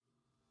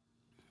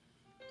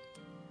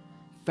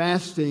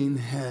Fasting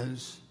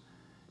has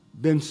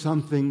been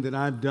something that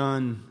I've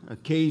done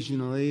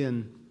occasionally,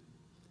 and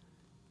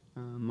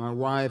my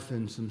wife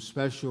and some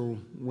special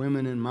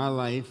women in my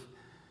life,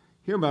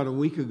 here about a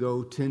week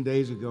ago, 10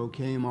 days ago,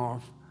 came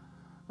off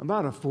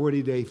about a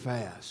 40-day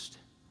fast.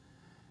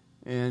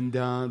 And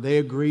they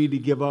agreed to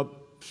give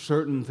up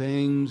certain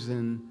things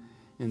and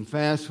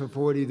fast for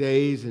 40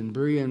 days and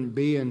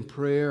be in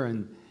prayer.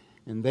 And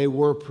they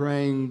were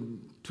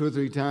praying 2 or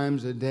 3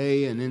 times a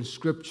day and in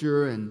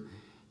Scripture and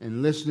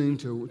listening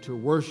to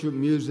worship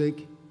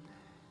music.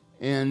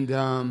 And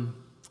at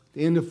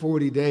the end of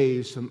 40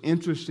 days, some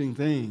interesting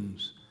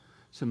things,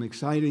 some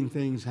exciting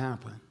things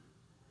happen.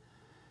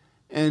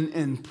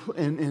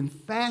 And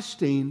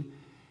fasting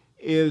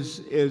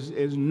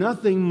is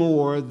nothing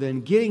more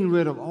than getting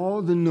rid of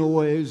all the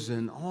noise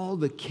and all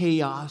the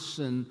chaos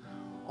and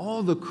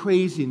all the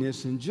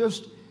craziness and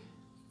just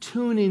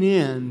tuning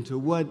in to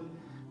what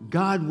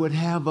God would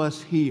have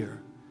us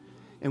hear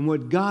and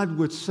what God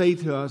would say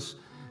to us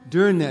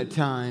during that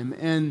time.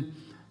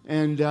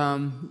 And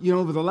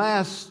over the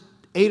last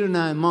 8 or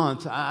 9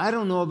 months, I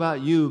don't know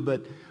about you,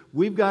 but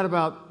we've got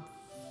about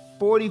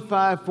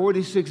 45,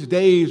 46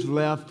 days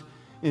left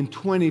in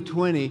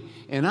 2020,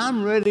 and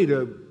I'm ready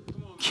to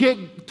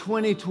kick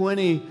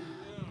 2020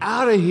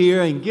 out of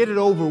here and get it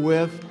over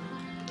with.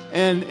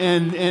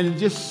 And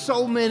just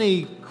so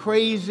many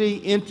crazy,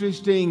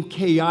 interesting,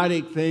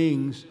 chaotic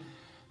things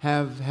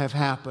have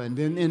happened.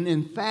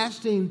 And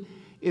fasting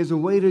is a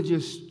way to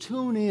just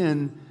tune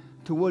in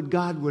to what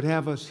God would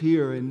have us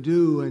hear and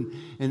do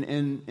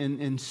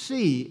and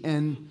see.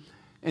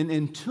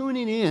 And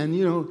tuning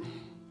in,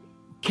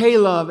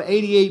 K-Love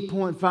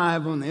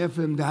 88.5 on the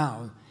FM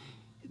dial.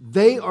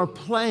 They are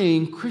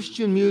playing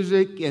Christian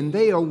music and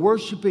they are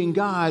worshiping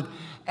God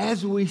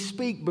as we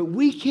speak, but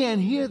we can't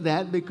hear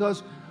that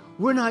because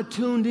we're not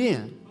tuned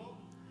in.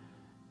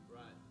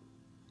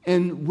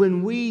 And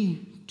when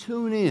we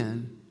tune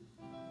in,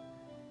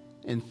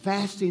 and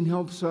fasting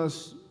helps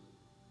us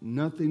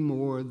nothing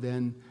more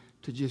than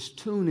to just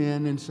tune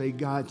in and say,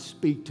 God,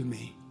 speak to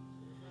me.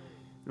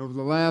 And over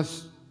the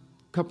last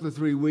couple of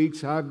 3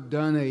 weeks, I've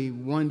done a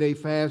 1-day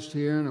fast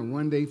here and a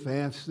 1-day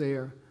fast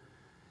there.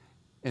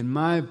 And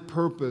my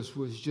purpose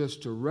was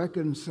just to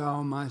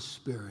reconcile my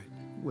spirit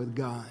with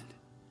God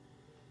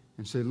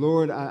and say,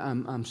 Lord,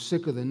 I'm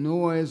sick of the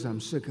noise.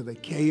 I'm sick of the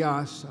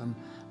chaos.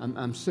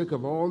 I'm sick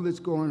of all that's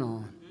going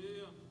on.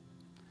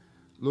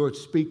 Lord,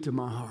 speak to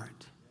my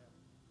heart.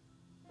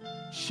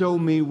 Show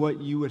me what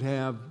you would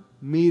have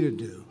me to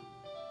do.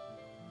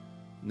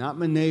 Not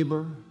my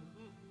neighbor,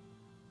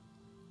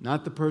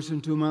 not the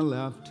person to my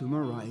left, to my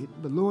right,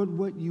 but Lord,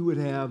 what you would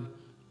have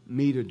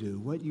me to do,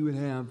 what you would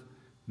have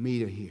me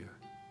to hear.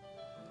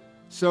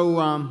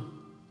 So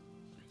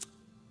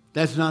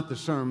that's not the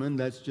sermon.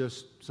 That's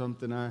just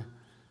something I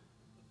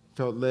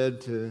felt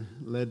led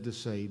to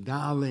say.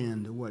 Dial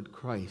in to what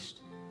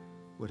Christ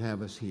would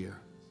have us hear.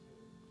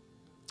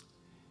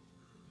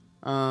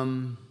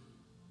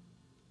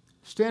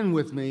 Stand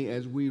with me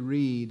as we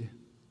read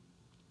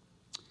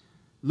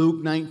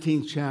Luke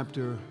 19th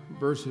chapter,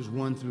 verses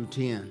 1 through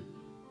 10.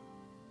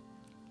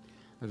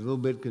 I was a little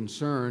bit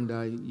concerned.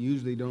 I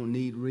usually don't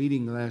need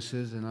reading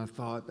glasses, and I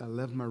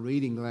left my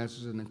reading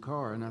glasses in the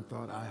car, and I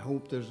thought, I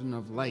hope there's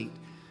enough light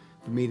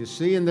for me to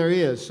see, and there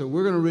is. So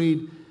we're going to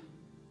read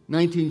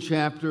 19th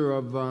chapter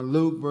of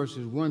Luke,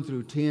 verses 1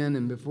 through 10,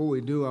 and before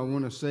we do, I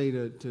want to say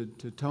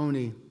to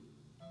Tony,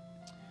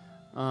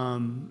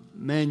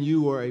 man,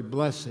 you are a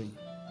blessing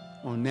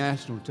on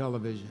national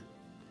television.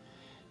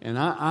 And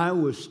I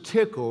was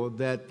tickled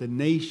that the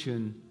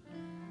nation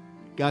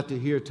got to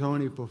hear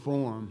Tony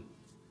perform.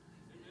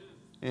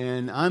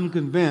 And I'm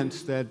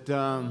convinced that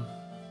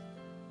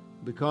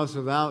because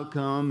of the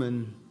outcome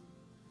and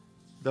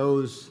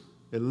those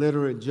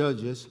illiterate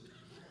judges,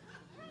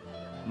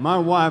 my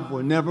wife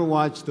will never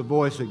watch The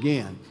Voice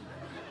again.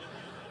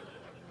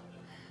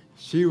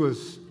 She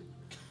was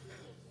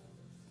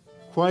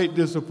quite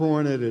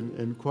disappointed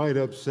and quite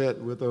upset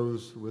with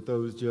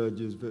those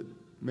judges. But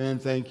man,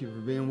 thank you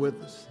for being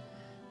with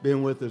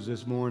us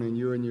this morning.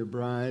 You and your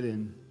bride,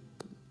 and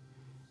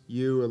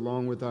you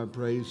along with our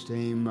praise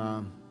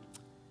team.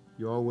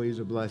 You're always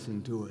a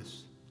blessing to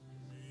us.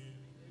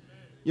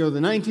 The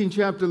 19th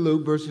chapter of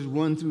Luke, verses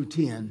 1 through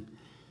 10.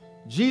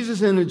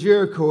 Jesus entered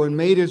Jericho and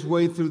made his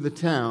way through the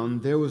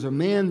town. There was a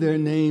man there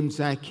named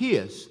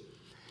Zacchaeus.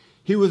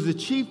 He was the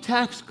chief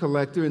tax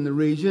collector in the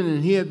region,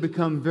 and he had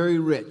become very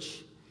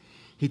rich.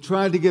 He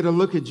tried to get a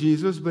look at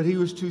Jesus, but he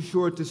was too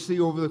short to see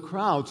over the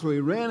crowd. So he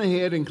ran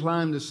ahead and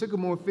climbed a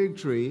sycamore fig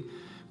tree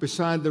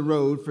beside the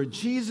road, for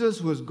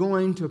Jesus was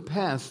going to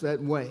pass that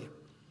way.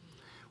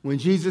 When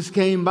Jesus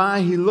came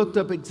by, he looked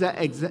up at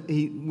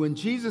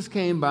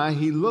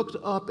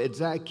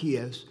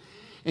Zacchaeus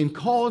and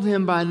called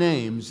him by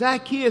name.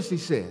 Zacchaeus, he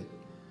said,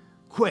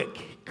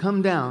 quick,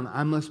 come down.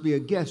 I must be a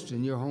guest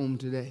in your home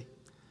today.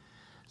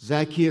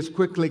 Zacchaeus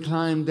quickly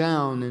climbed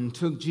down and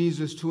took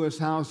Jesus to his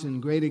house in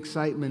great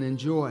excitement and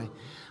joy.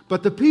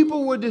 But the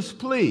people were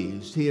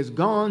displeased. He has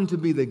gone to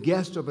be the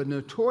guest of a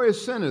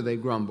notorious sinner, they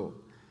grumbled.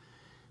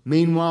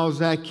 Meanwhile,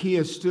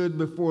 Zacchaeus stood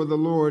before the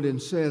Lord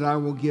and said, I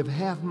will give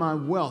half my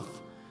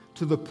wealth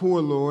to the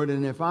poor, Lord,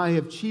 and if I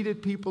have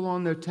cheated people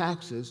on their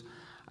taxes,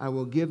 I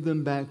will give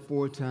them back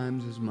 4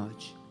 times as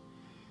much.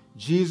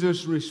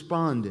 Jesus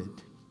responded,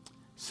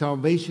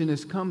 salvation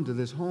has come to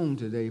this home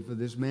today, for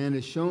this man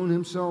has shown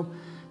himself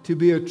to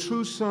be a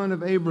true son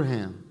of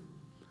Abraham.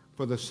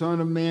 For the Son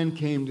of Man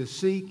came to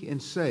seek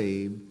and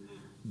save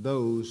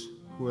those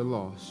who are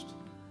lost.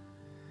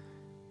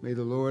 May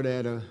the Lord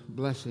add a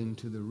blessing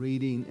to the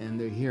reading and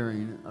the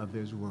hearing of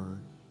His word.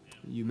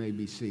 You may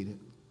be seated.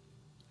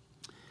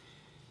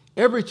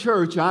 Every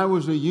church, I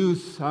was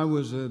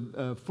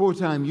a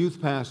full-time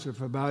youth pastor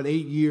for about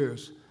 8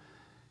 years.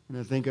 And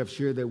I think I've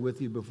shared that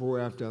with you before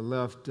after I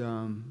left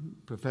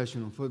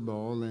professional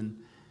football. And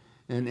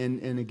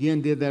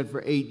again did that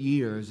for 8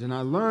 years. And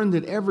I learned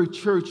that every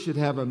church should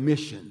have a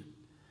mission.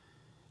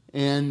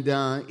 And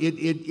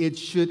it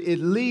should at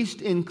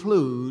least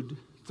include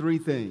 3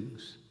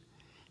 things: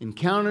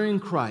 encountering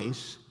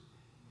Christ,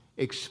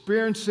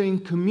 experiencing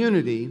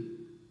community,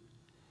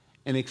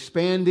 and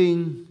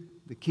expanding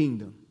the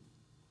kingdom.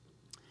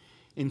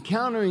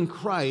 Encountering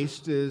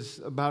Christ is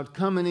about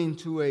coming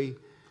into a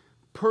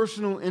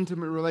personal,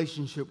 intimate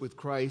relationship with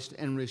Christ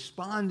and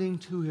responding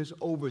to His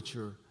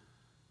overture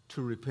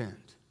to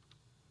repent.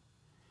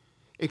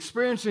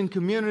 Experiencing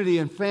community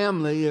and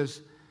family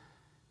is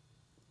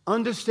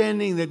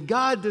understanding that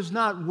God does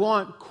not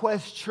want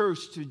Quest Church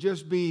to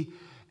just be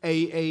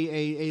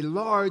a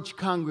large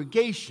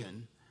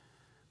congregation,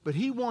 but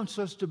He wants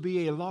us to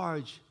be a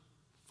large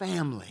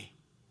family.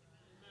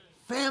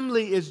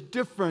 Family is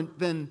different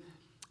than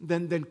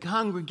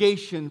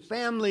congregation.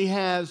 Family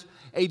has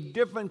a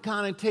different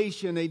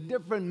connotation, a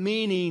different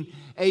meaning,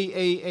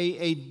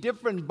 a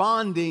different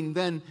bonding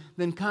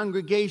than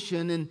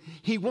congregation. And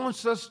He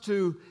wants us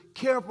to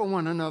care for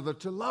one another,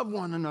 to love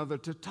one another,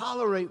 to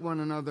tolerate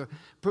one another,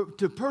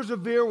 to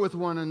persevere with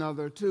one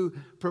another, to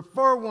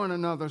prefer one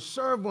another,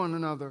 serve one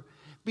another,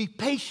 be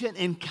patient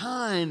and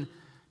kind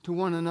to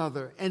one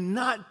another, and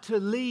not to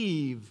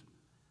leave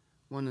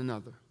one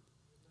another.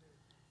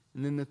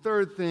 And then the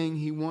third thing,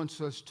 He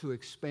wants us to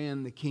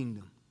expand the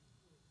kingdom.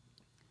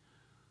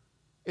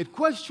 At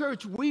Quest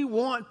Church, we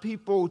want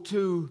people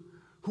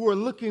who are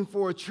looking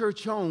for a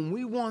church home.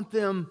 We want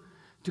them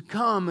to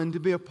come and to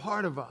be a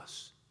part of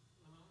us.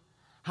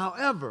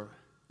 However,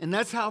 and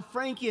that's how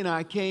Frankie and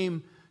I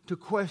came to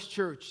Quest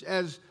Church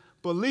as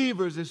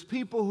believers, as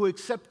people who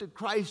accepted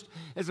Christ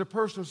as a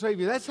personal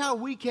Savior. That's how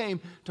we came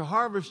to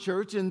Harvest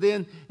Church and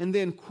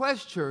then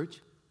Quest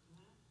Church.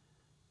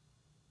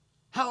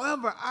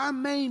 However, our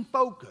main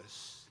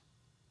focus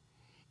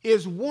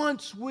is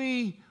once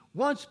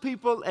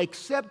people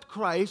accept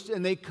Christ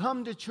and they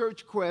come to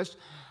Church Quest,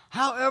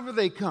 however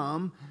they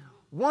come,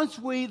 once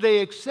they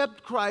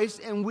accept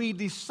Christ and we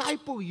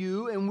disciple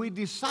you and we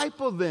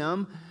disciple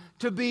them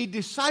to be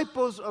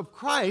disciples of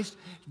Christ,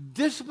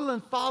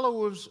 disciplined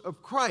followers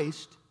of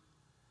Christ,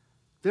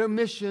 their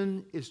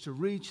mission is to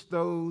reach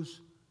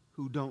those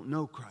who don't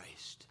know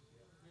Christ.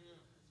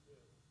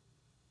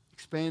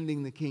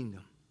 Expanding the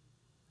kingdom.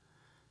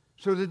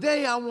 So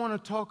today I want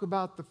to talk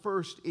about the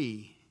first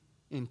E,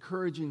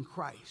 encouraging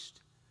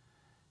Christ,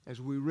 as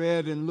we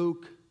read in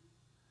Luke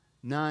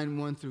 9,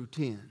 1 through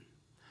 10.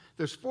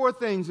 There's 4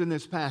 things in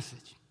this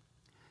passage.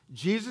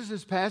 Jesus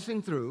is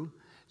passing through.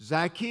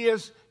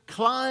 Zacchaeus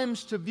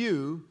climbs to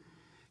view.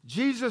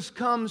 Jesus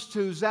comes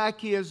to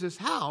Zacchaeus'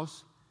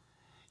 house,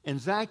 and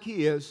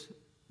Zacchaeus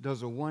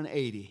does a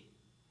 180.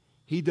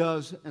 He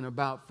does an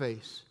about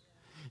face.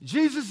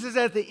 Jesus is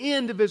at the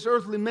end of His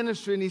earthly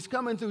ministry, and He's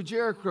coming through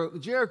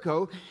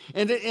Jericho,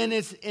 and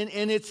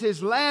it's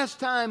His last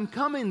time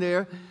coming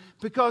there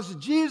because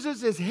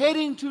Jesus is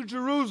heading to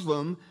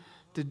Jerusalem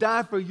to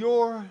die for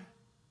your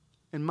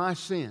and my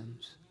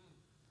sins.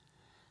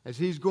 As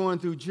He's going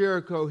through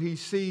Jericho, He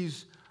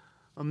sees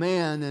a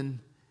man, and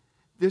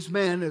this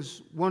man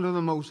is one of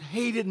the most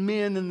hated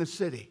men in the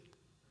city.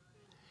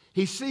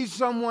 He sees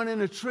someone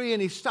in a tree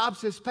and he stops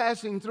his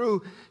passing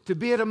through to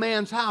be at a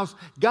man's house.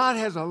 God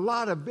has a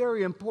lot of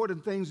very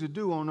important things to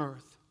do on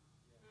earth.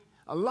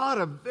 A lot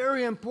of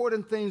very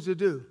important things to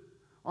do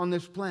on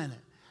this planet.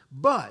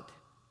 But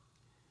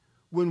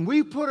when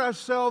we put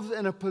ourselves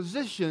in a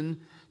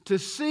position to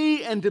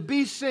see and to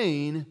be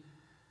seen,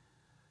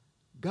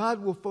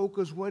 God will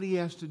focus what He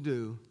has to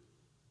do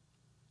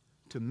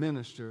to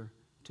minister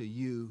to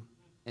you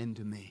and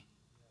to me.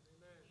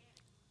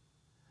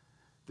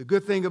 The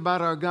good thing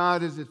about our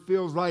God is it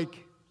feels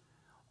like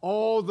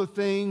all the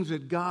things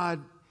that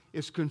God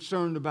is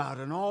concerned about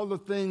and all the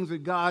things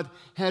that God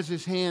has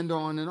His hand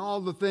on and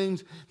all the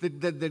things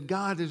that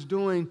God is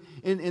doing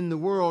in the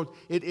world,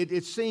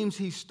 it seems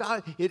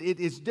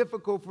it's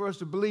difficult for us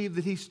to believe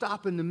that He's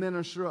stopping to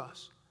minister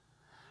us.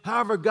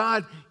 However,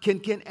 God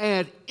can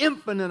add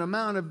infinite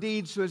amount of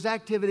deeds to His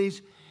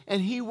activities,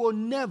 and He will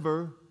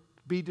never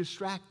be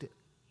distracted.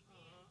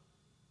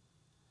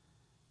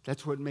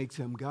 That's what makes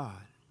Him God.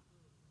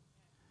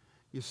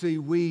 You see,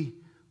 we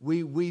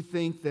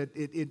think that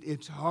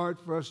it's hard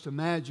for us to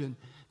imagine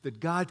that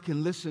God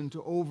can listen to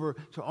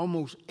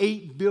almost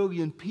 8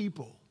 billion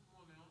people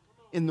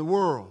in the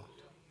world,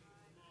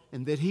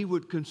 and that he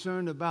would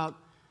concern about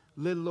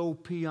little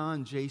old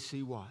peon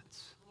J.C.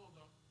 Watts.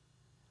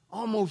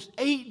 Almost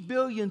 8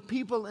 billion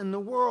people in the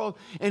world,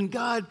 and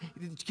God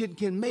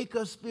can make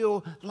us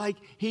feel like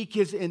he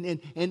can,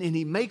 and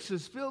he makes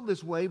us feel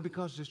this way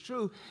because it's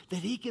true, that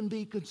he can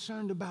be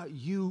concerned about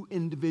you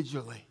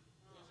individually.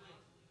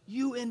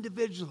 You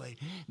individually,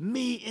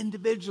 me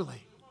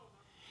individually.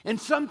 And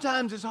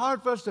sometimes it's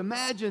hard for us to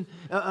imagine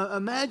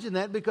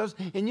that because,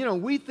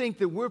 we think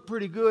that we're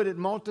pretty good at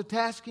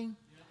multitasking.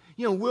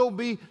 We'll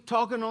be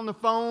talking on the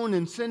phone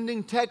and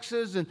sending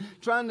texts and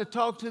trying to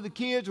talk to the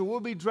kids, or we'll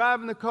be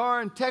driving the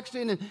car and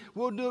texting, and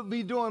we'll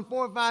be doing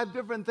 4 or 5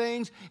 different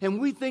things, and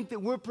we think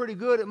that we're pretty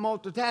good at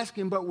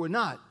multitasking, but we're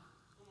not.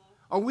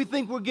 Or we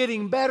think we're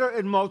getting better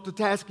at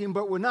multitasking,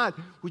 but we're not.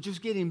 We're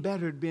just getting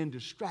better at being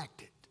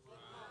distracted.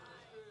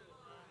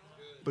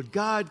 But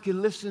God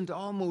can listen to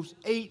almost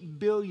 8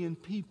 billion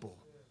people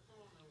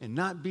and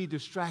not be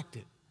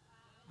distracted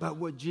by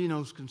what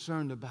Gino's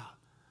concerned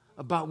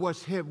about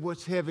what's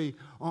heavy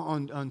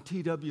on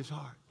T.W.'s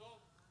heart.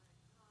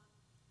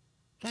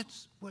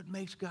 That's what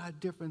makes God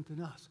different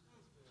than us.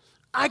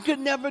 I could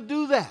never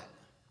do that.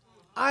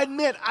 I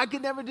admit, I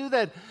could never do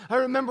that. I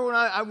remember when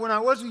I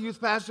was a youth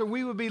pastor,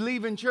 we would be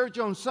leaving church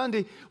on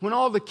Sunday when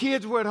all the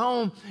kids were at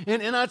home,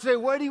 and I'd say,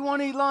 where do you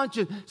want to eat lunch?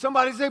 And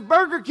somebody would say,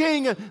 Burger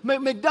King,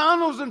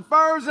 McDonald's and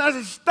Furs. And I'd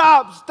say,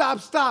 stop.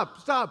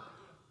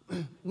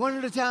 One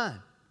at a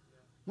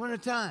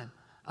time.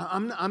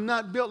 I'm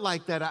not built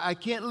like that. I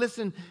can't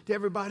listen to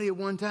everybody at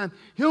one time.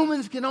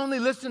 Humans can only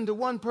listen to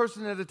one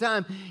person at a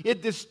time.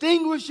 It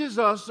distinguishes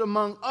us,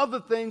 among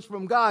other things,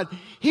 from God.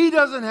 He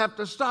doesn't have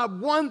to stop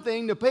one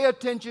thing to pay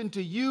attention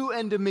to you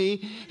and to me.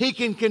 He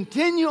can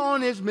continue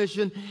on his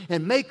mission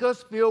and make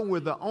us feel we're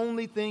the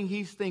only thing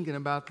he's thinking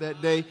about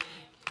that day.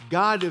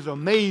 God is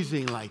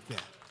amazing like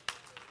that.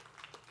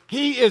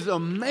 He is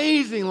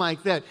amazing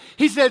like that.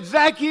 He said,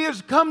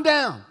 Zacchaeus, come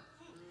down.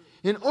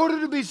 In order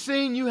to be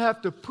seen, you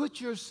have to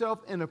put yourself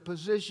in a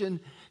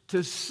position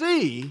to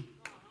see.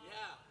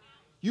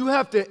 You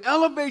have to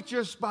elevate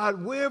your spot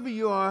wherever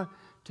you are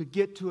to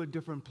get to a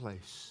different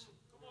place.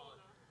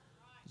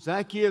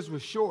 Zacchaeus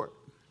was short.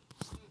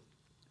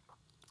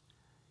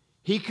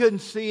 He couldn't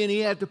see, and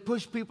he had to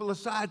push people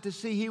aside to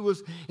see. He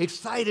was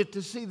excited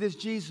to see this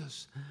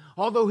Jesus.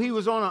 Although he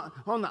was on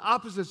the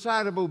opposite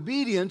side of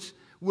obedience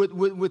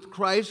with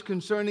Christ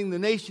concerning the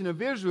nation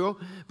of Israel,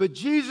 but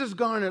Jesus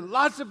garnered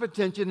lots of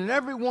attention, and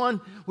everyone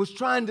was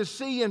trying to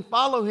see and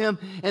follow him,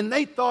 and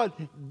they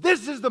thought,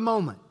 this is the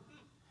moment.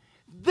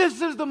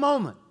 This is the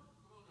moment.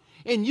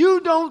 And you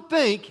don't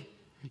think,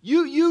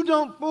 you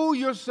don't fool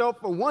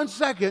yourself for 1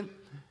 second.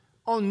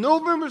 On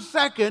November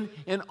 2nd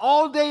and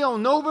all day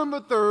on November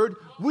 3rd,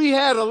 we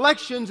had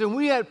elections, and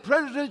we had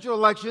presidential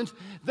elections.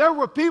 There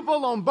were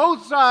people on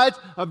both sides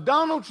of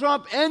Donald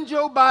Trump and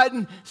Joe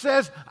Biden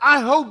says,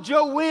 I hope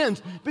Joe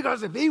wins,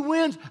 because if he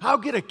wins, I'll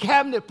get a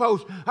cabinet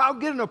post. I'll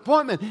get an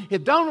appointment.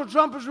 If Donald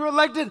Trump is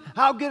reelected,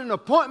 I'll get an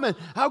appointment.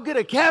 I'll get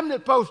a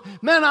cabinet post.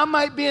 Man, I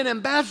might be an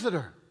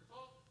ambassador.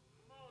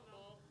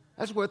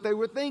 That's what they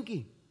were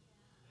thinking.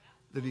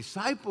 The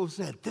disciples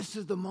said, this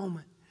is the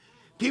moment.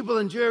 People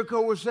in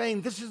Jericho were saying,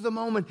 this is the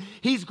moment.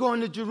 He's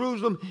going to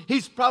Jerusalem.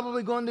 He's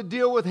probably going to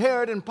deal with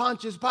Herod and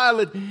Pontius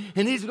Pilate,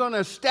 and he's going to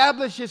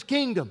establish his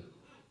kingdom.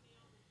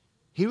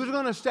 He was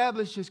going to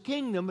establish his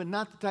kingdom, but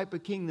not the type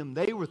of kingdom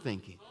they were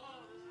thinking.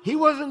 He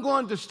wasn't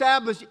going to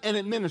establish an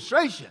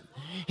administration.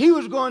 He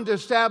was going to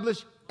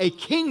establish a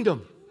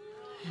kingdom.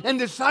 And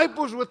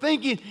disciples were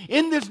thinking,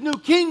 in this new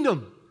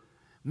kingdom,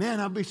 man,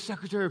 I'll be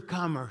Secretary of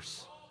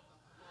Commerce.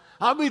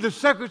 I'll be the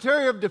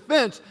Secretary of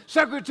Defense,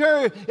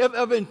 Secretary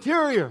of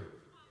Interior.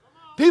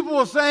 People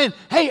were saying,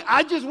 hey,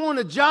 I just want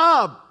a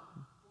job.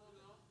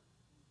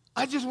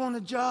 I just want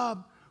a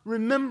job.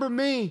 Remember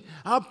me.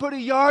 I'll put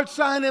a yard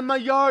sign in my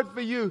yard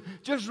for you.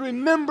 Just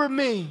remember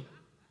me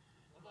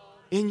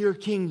in your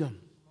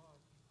kingdom.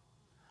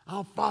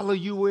 I'll follow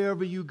you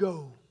wherever you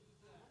go.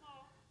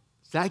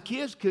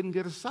 Zacchaeus couldn't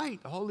get a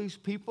sight. All these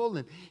people,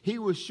 and he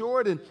was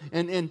short, and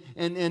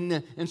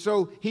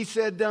so he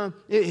said,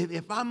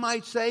 if I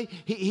might say,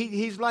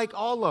 he's like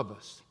all of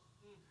us.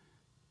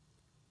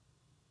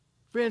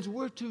 Friends,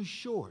 we're too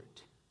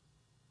short.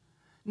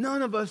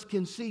 None of us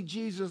can see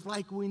Jesus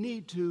like we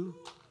need to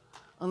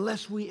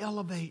unless we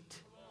elevate.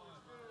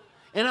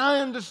 And I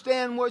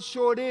understand what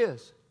short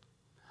is.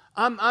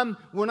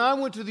 When I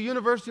went to the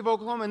University of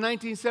Oklahoma in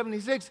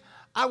 1976,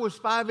 I was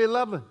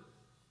 5'11".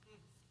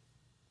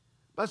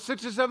 About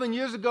 6 or 7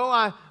 years ago,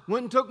 I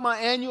went and took my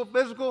annual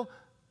physical.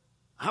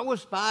 I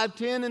was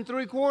 5'10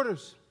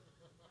 3/4".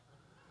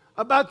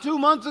 About 2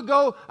 months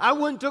ago, I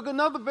went and took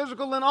another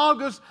physical in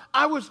August.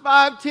 I was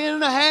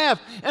 5'10 1/2".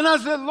 And I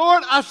said,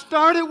 Lord, I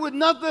started with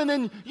nothing,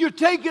 and you're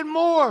taking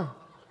more.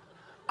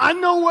 I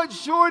know what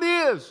short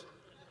is.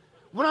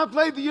 When I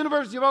played the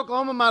University of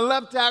Oklahoma, my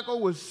left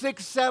tackle was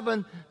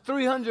 6'7",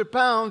 300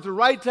 pounds. The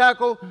right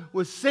tackle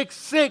was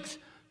 6'6",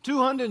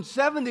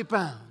 270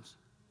 pounds.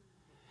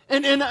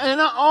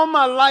 All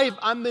my life,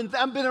 I've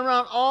been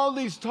around all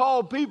these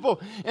tall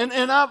people, and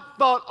I've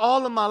thought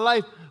all of my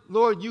life,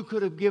 Lord, you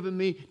could have given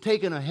me,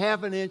 taken a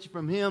half an inch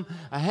from him,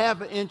 a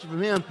half an inch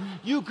from him.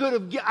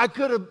 I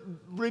could have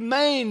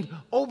remained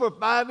over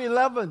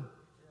 5'11".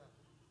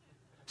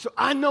 So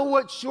I know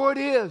what short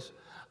is.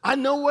 I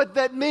know what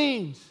that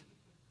means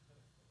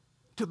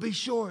to be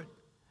short.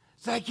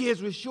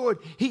 Zacchaeus was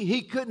short.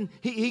 He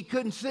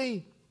couldn't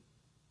see.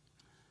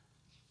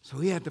 So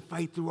he had to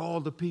fight through all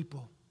the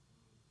people.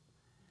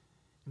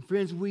 And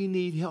friends, we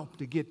need help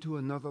to get to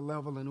another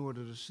level in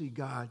order to see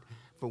God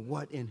for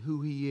what and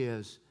who he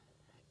is.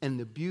 And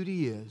the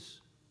beauty is,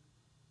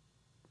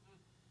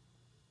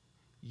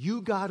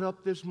 you got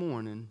up this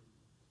morning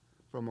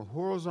from a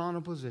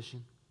horizontal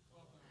position.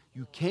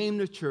 You came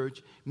to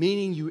church,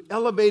 meaning you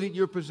elevated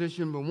your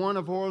position from one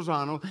of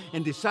horizontal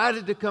and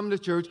decided to come to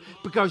church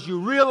because you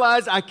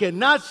realized I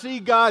cannot see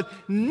God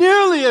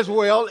nearly as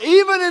well,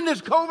 even in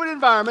this COVID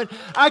environment.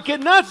 I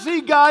cannot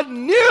see God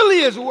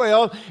nearly as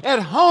well at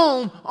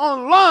home,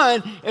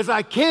 online, as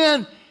I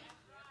can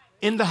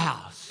in the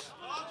house.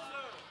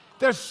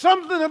 There's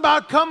something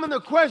about coming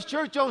to Quest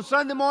Church on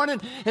Sunday morning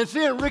and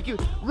seeing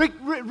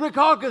Rick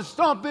Hawkins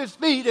stomp his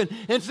feet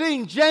and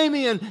seeing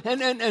Jamie and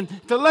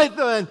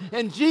Talitha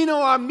and Gino,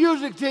 our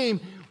music team,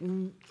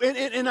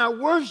 and our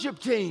worship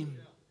team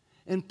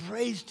and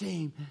praise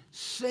team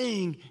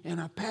sing, and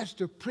our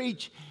pastor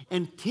preach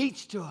and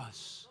teach to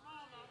us.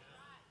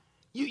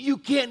 You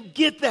can't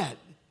get that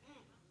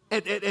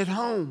at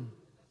home.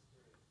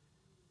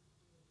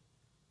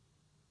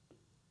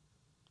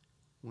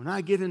 When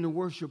I get into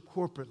worship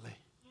corporately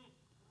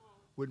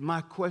with my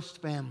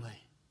Quest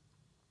family,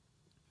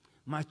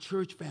 my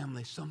church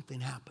family, something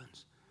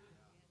happens.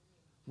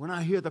 When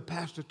I hear the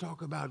pastor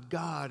talk about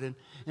God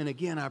and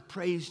again our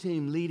praise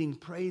team leading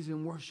praise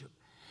and worship,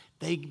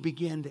 they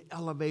begin to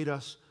elevate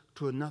us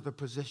to another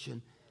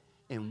position,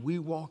 and we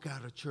walk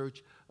out of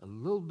church a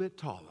little bit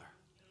taller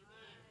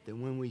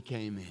than when we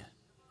came in.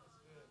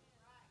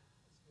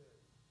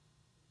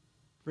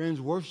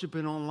 Friends,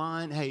 worshiping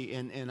online, hey,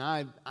 and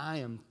I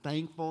am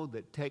thankful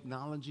that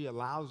technology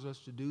allows us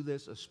to do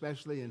this,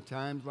 especially in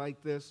times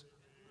like this.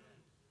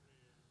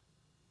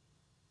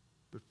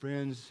 But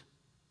friends,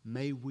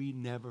 may we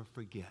never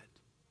forget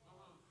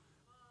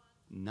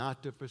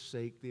not to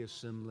forsake the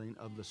assembling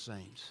of the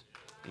saints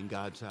in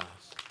God's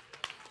house.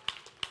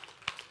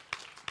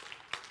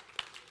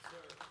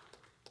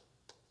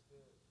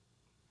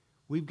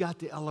 We've got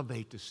to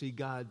elevate to see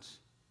God's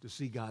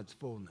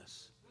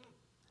fullness.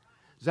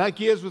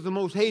 Zacchaeus was the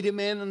most hated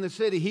man in the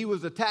city. He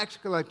was a tax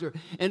collector.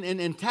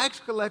 And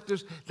tax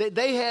collectors,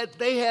 they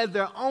had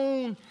their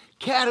own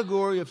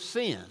category of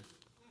sin.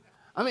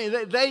 I mean,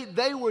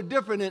 they were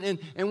different.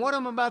 And what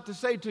I'm about to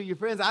say to you,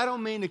 friends, I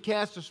don't mean to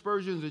cast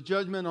aspersions of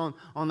judgment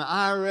on the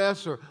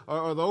IRS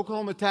or the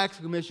Oklahoma Tax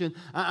Commission.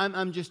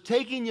 I'm just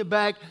taking you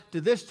back to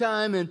this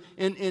time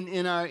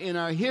in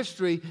our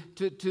history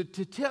to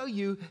tell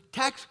you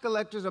tax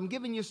collectors. I'm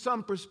giving you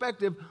some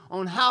perspective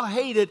on how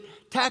hated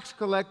tax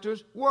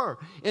collectors were.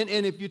 And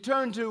if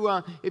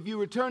you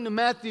return to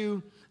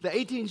Matthew, the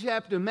 18th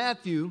chapter of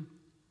Matthew,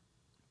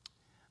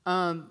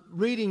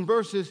 reading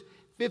verses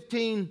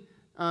 15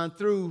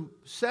 through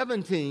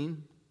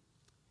 17,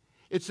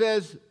 it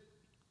says,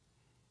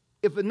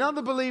 if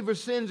another believer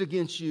sins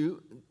against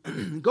you,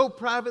 go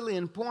privately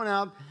and point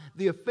out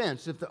the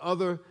offense. If the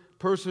other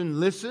person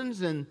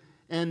listens and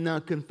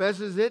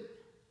confesses it,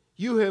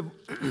 you have,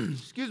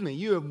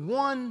 you have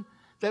won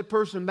that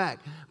person back.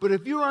 But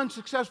if you're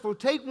unsuccessful,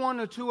 take one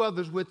or two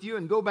others with you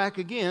and go back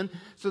again,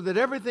 so that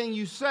everything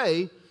you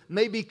say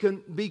may be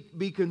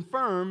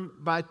confirmed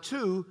by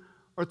 2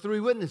 or 3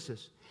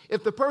 witnesses.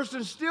 If the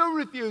person still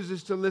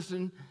refuses to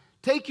listen,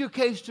 take your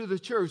case to the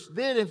church.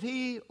 Then if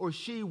he or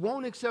she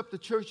won't accept the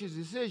church's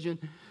decision,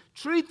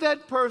 treat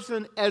that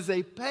person as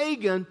a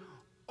pagan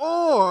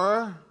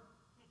or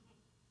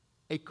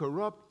a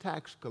corrupt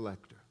tax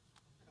collector.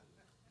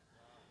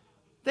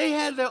 They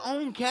had their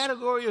own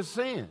category of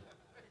sin.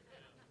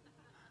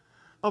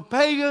 A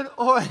pagan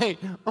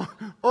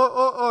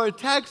or a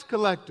tax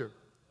collector.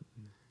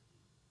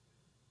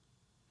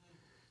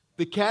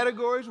 The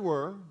categories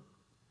were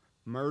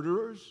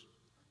murderers,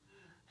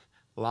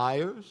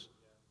 liars,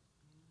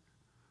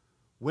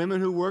 women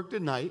who worked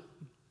at night,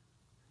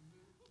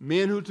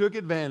 men who took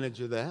advantage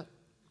of that,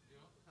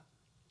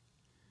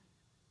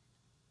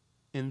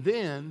 and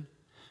then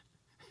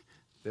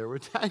there were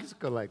tax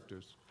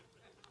collectors.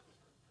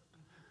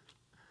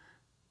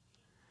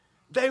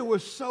 They were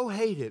so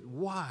hated.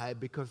 Why?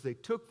 Because they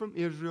took from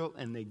Israel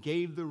and they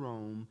gave to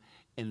Rome,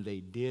 and they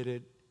did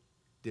it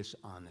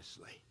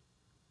dishonestly.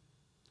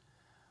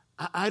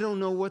 I don't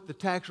know what the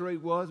tax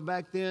rate was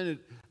back then,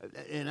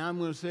 and I'm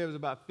going to say it was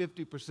about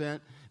 50%.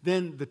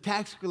 Then the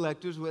tax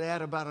collectors would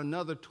add about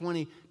another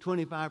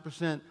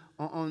 25%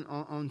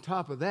 on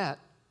top of that.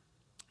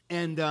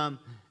 And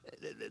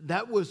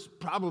that was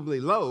probably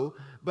low.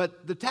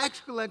 But the tax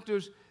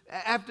collectors,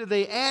 after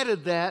they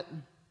added that,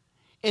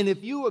 and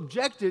if you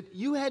objected,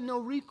 you had no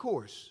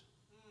recourse.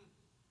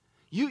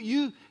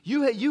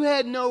 You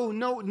had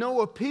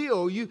no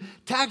appeal.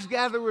 Tax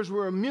gatherers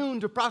were immune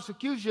to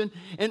prosecution,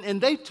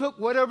 and they took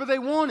whatever they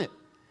wanted.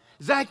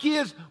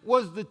 Zacchaeus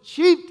was the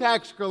chief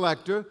tax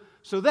collector,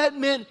 so that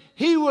meant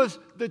he was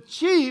the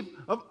chief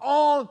of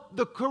all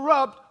the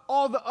corrupt,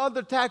 all the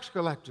other tax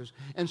collectors.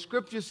 And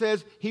Scripture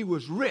says he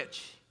was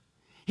rich.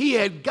 He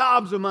had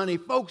gobs of money.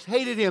 Folks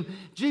hated him.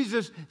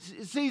 Jesus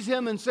sees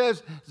him and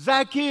says,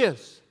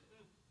 Zacchaeus.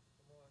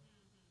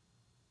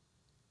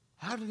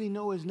 How did he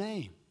know his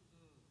name?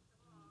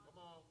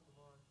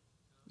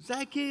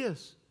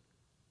 Zacchaeus.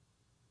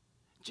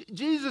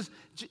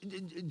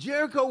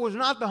 Jericho was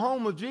not the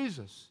home of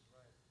Jesus.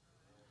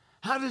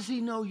 How does he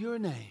know your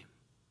name?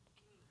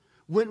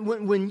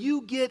 When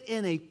you get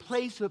in a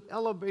place of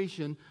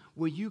elevation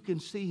where you can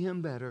see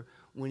him better,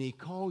 when he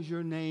calls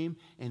your name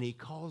and he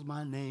calls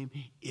my name,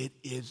 it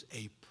is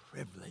a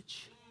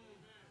privilege.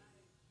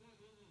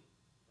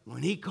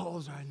 When he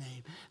calls our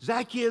name.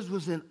 Zacchaeus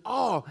was in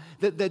awe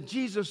that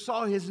Jesus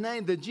saw his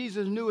name, that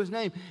Jesus knew his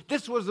name.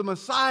 This was the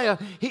Messiah.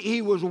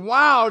 He was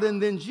wowed,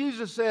 and then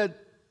Jesus said,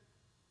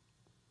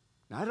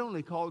 not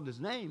only called his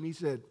name, he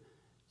said,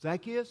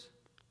 Zacchaeus,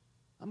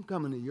 I'm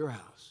coming to your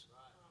house.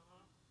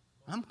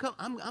 I'm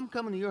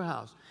coming to your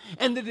house.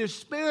 And the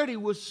disparity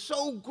was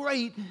so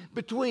great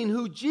between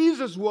who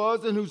Jesus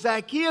was and who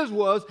Zacchaeus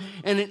was,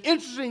 and an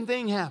interesting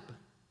thing happened.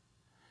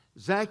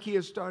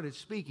 Zacchaeus started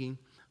speaking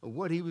of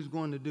what he was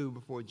going to do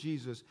before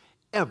Jesus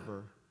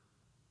ever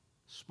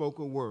spoke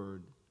a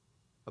word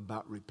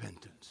about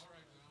repentance.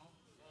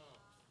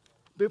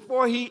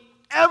 Before he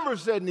ever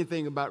said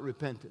anything about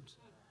repentance,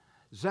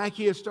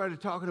 Zacchaeus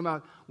started talking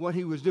about what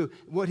he would do.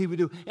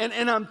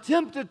 And I'm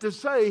tempted to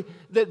say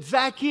that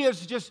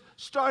Zacchaeus just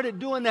started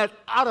doing that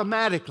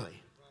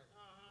automatically.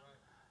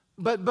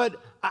 But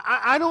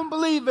I don't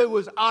believe it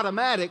was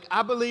automatic.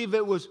 I believe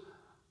it was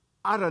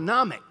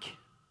autonomic.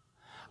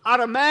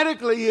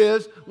 Automatically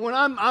is when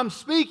I'm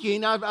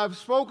speaking, I've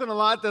spoken a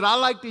lot that I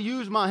like to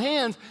use my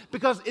hands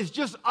because it's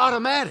just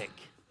automatic.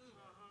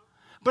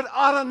 But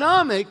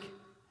autonomic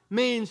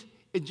means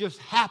it just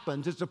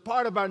happens. It's a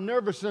part of our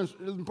nervous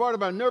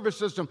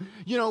system.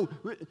 You know,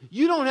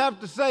 you don't have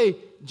to say,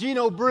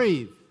 Gino,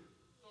 breathe.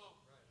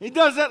 He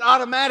does that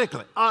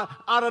automatically,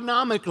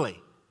 autonomically.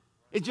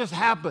 It just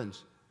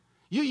happens.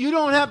 You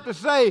don't have to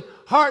say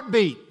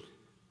heartbeat.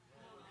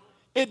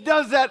 It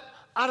does that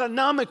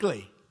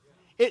autonomically.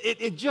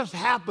 It just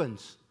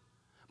happens.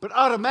 But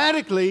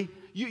automatically,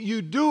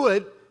 you do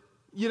it,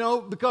 you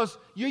know, because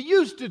you're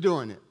used to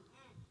doing it.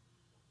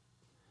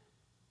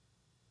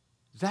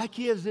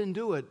 Zacchaeus didn't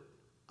do it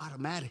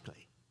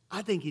automatically.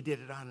 I think he did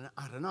it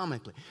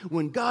autonomically.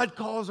 When God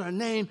calls our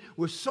name,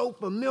 we're so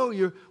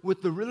familiar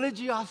with the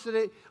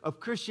religiosity of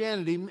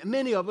Christianity.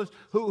 Many of us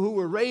who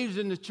were raised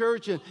in the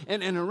church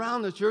and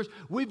around the church,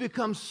 we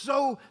become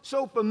so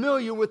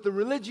familiar with the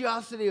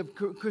religiosity of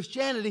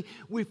Christianity,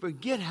 we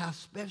forget how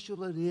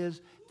special it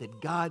is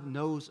that God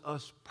knows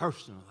us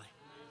personally.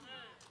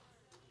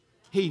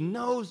 He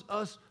knows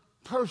us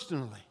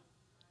personally.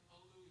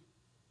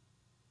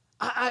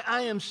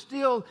 I am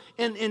still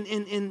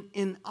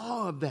in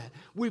awe of that.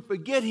 We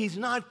forget he's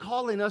not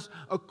calling us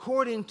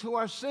according to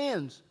our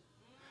sins.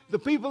 The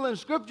people in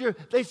Scripture,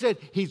 they said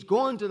he's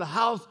going to the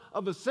house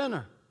of a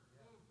sinner,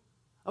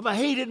 of a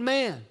hated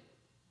man.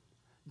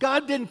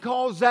 God didn't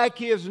call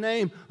Zacchaeus'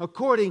 name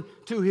according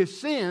to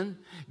his sin.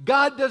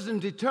 God doesn't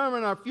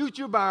determine our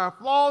future by our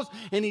flaws,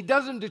 and he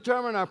doesn't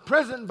determine our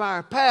present by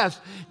our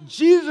past.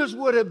 Jesus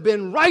would have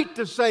been right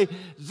to say,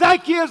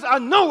 Zacchaeus, I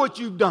know what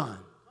you've done.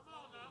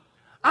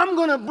 I'm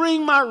going to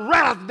bring my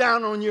wrath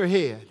down on your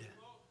head.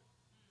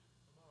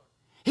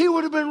 He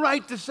would have been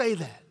right to say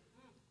that.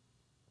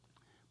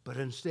 But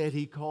instead,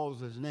 he calls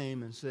his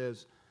name and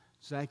says,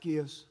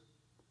 Zacchaeus,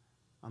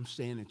 I'm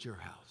staying at your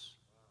house.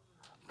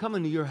 I'm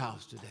coming to your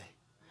house today.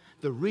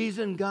 The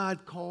reason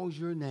God calls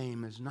your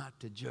name is not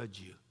to judge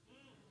you.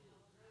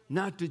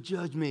 Not to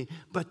judge me,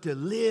 but to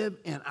live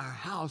in our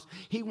house.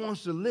 He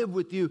wants to live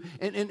with you.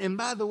 And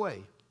by the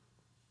way,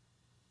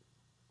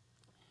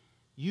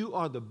 you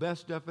are the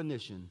best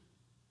definition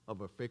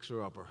of a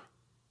fixer-upper.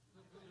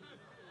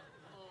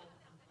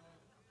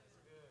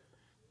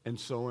 And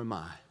so am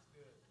I.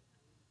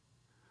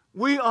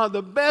 We are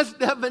the best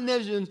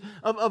definitions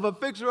of a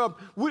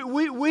fixer-upper.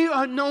 We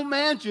are no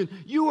mansion.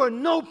 You are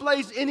no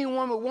place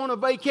anyone would want a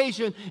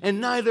vacation, and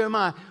neither am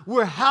I.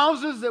 We're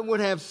houses that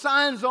would have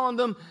signs on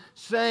them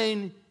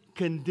saying,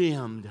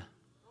 condemned.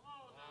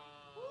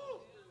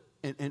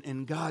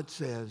 And God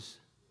says,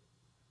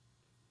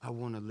 I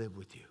want to live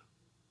with you.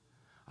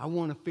 I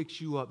want to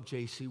fix you up,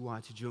 J.C.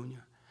 Watts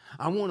Jr.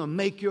 I want to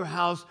make your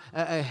house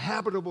a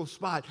habitable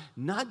spot,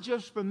 not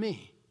just for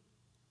me,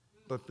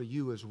 but for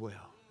you as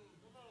well.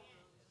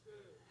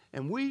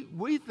 And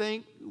we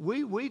think,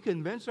 we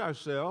convince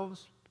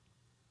ourselves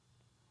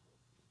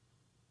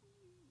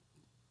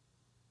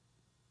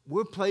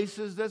we're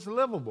places that's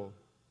livable.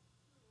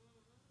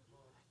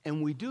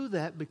 And we do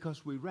that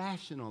because we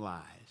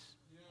rationalize.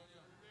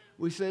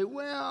 We say,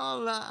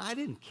 well, I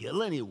didn't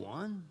kill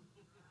anyone.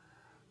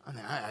 I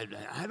mean,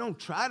 I don't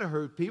try to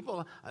hurt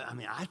people. I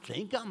mean, I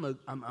think I'm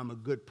a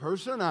good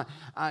person.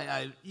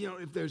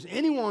 If there's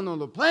anyone on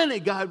the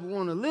planet God would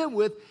want to live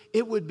with,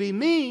 it would be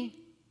me.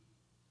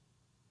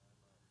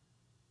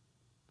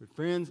 But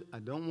friends, I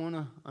don't want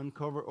to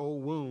uncover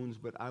old wounds,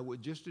 but I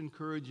would just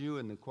encourage you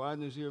in the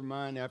quietness of your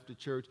mind after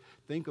church,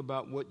 think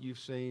about what you've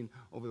seen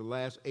over the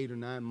last 8 or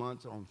 9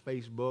 months on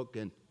Facebook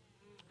and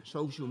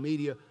social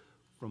media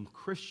from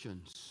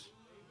Christians.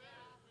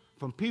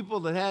 From people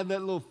that have that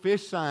little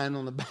fish sign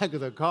on the back of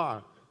their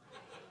car.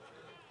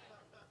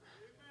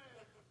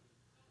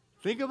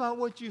 Think about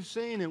what you've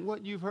seen and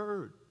what you've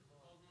heard.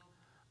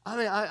 I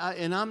mean,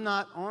 and I'm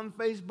not on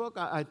Facebook.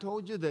 I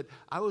told you that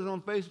I was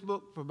on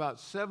Facebook for about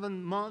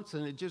 7 months,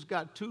 and it just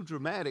got too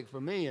dramatic for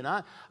me. And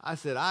I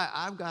said,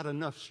 I've got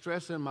enough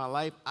stress in my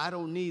life. I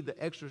don't need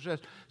the extra stress.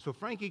 So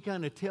Frankie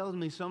kind of tells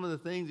me some of the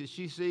things that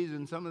she sees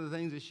and some of the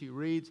things that she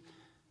reads.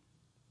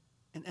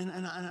 And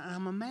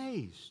I'm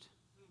amazed.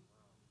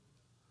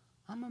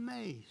 I'm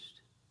amazed.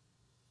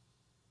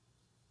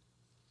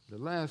 The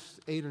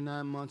last 8 or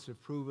 9 months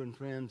have proven,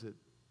 friends, that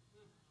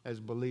as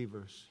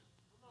believers,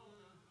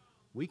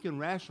 we can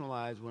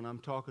rationalize when I'm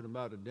talking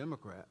about a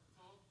Democrat.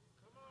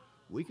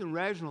 We can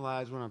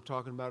rationalize when I'm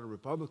talking about a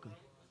Republican.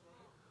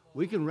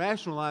 We can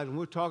rationalize when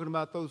we're talking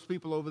about those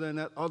people over there in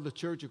that other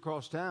church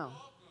across town.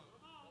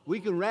 We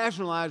can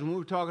rationalize when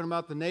we're talking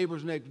about the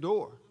neighbors next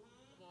door.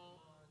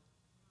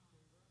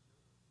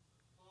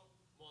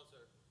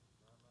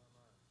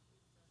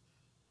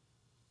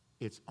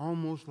 It's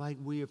almost like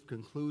we have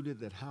concluded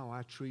that how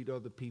I treat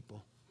other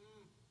people,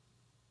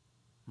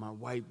 my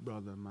white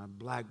brother, my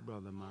black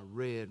brother, my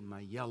red, my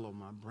yellow,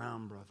 my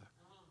brown brother,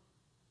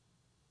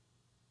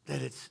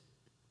 that it's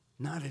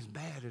not as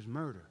bad as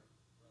murder.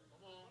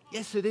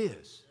 Yes, it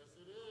is.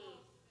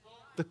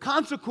 The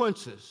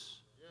consequences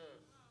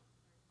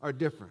are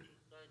different.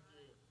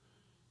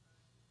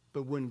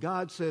 But when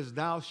God says,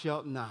 thou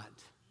shalt not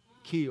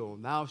kill,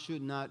 thou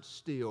shalt not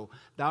steal,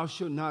 thou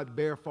shalt not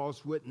bear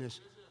false witness,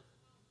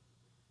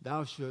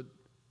 thou shalt,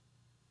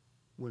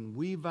 when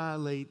we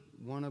violate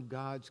one of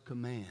God's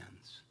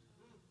commands,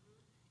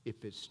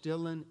 if it's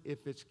stealing,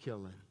 if it's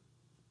killing,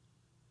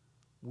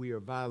 we are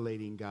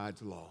violating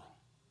God's law.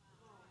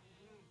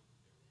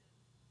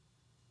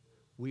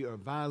 We are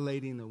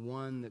violating the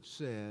one that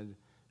said,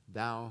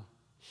 thou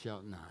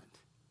shalt not.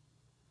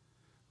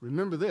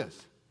 Remember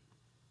this.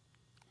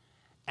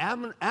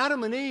 Adam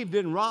and Eve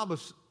didn't rob a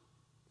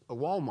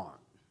Walmart.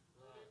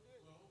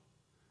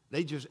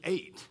 They just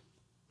ate.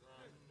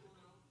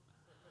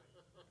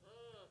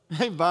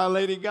 They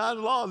violated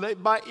God's law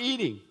by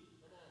eating.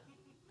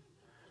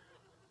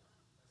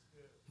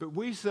 But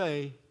we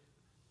say,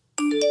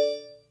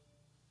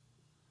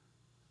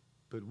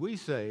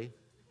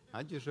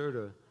 I just heard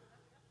a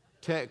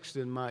text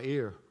in my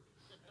ear.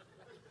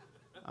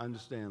 I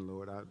understand,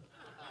 Lord.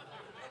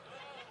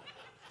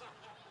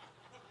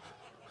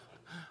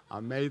 I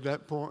made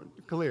that point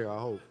clear, I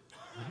hope.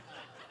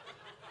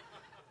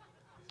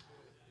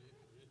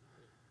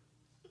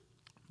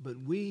 But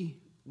we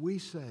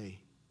say,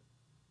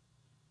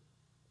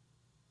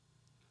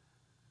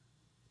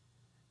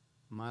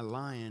 my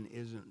lying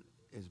isn't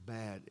as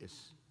bad as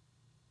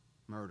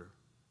murder.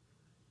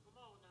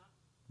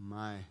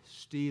 My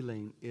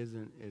stealing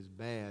isn't as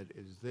bad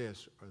as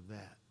this or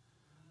that.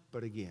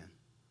 But again,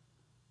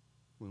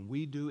 when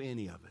we do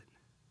any of it,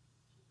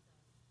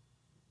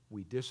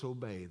 we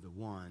disobey the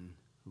one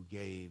who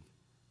gave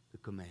the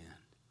command.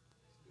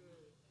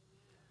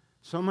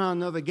 Somehow or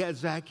another,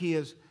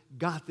 Zacchaeus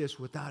got this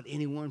without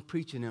anyone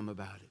preaching him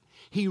about it.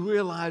 He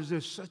realized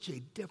there's such a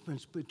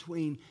difference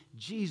between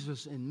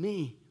Jesus and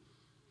me.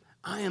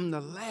 I am the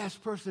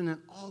last person in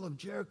all of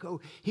Jericho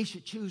he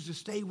should choose to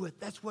stay with.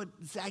 That's what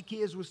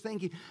Zacchaeus was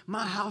thinking.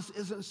 My house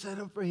isn't set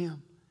up for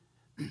him.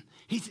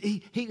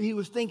 He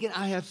was thinking,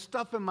 I have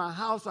stuff in my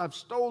house I've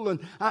stolen.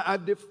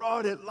 I've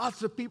defrauded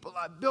lots of people.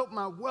 I've built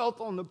my wealth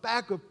on the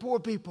back of poor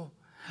people.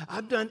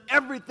 I've done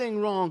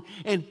everything wrong,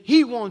 and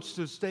he wants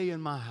to stay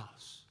in my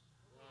house.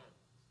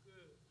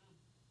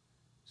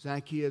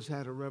 Zacchaeus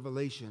had a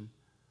revelation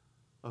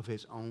of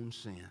his own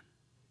sin.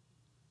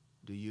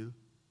 Do you?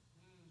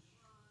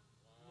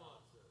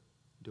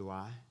 Do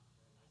I?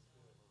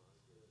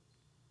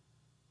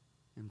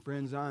 And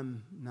friends,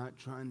 I'm not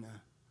trying to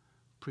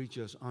preach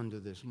us under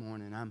this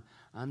morning.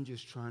 I'm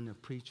just trying to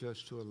preach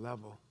us to a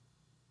level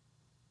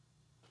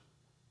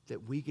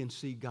that we can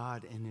see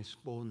God in his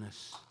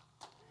fullness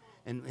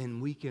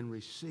and we can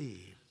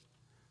receive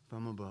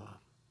from above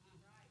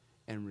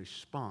and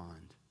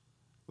respond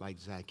like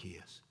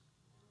Zacchaeus.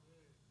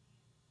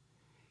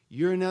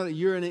 We are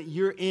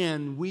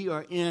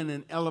in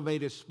an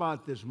elevated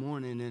spot this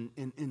morning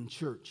in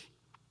church.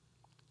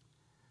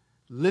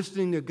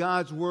 Listening to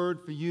God's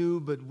word for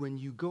you, but when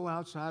you go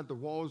outside the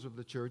walls of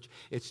the church,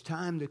 it's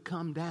time to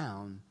come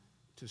down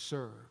to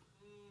serve.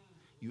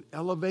 You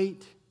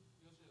elevate,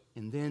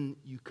 and then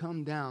you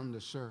come down to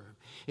serve.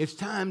 It's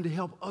time to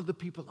help other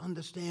people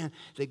understand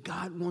that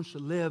God wants to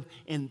live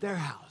in their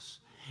house,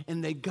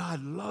 and that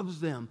God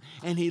loves them,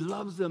 and he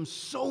loves them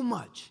so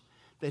much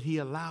that he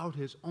allowed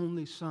his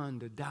only son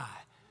to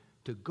die,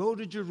 to go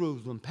to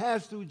Jerusalem,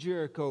 pass through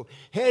Jericho,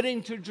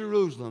 heading to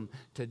Jerusalem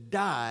to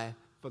die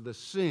for the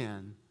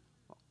sin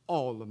of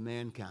all of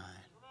mankind.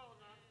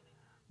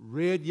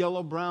 Red,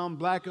 yellow, brown,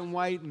 black and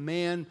white,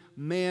 man,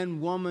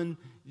 woman,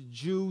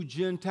 Jew,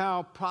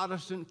 Gentile,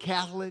 Protestant,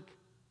 Catholic.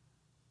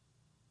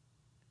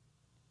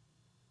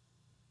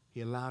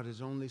 He allowed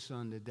his only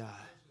son to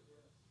die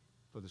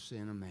for the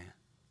sin of man.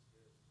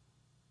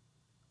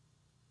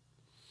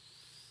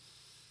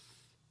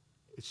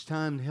 It's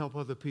time to help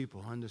other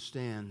people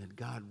understand that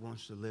God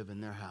wants to live in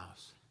their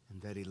house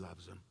and that he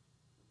loves them.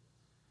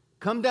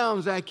 Come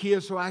down,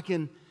 Zacchaeus, so I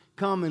can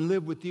come and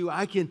live with you.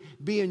 I can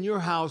be in your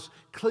house,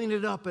 clean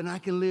it up, and I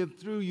can live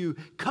through you.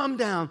 Come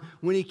down.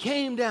 When he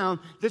came down,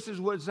 this is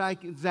what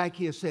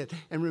Zacchaeus said.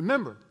 And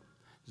remember,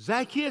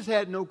 Zacchaeus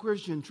had no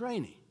Christian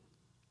training.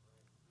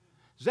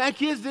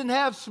 Zacchaeus didn't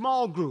have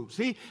small groups.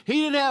 He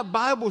didn't have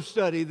Bible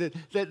study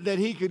that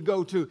he could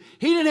go to.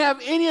 He didn't have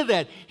any of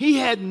that. He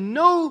had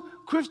no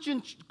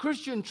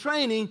Christian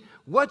training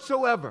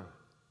whatsoever.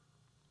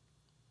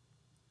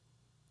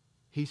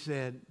 He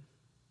said,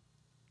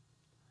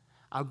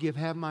 I'll give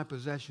half my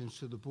possessions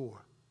to the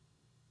poor.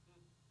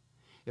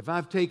 If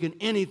I've taken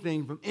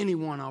anything from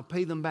anyone, I'll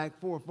pay them back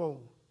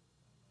fourfold.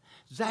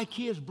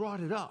 Zacchaeus brought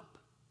it up.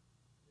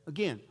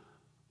 Again,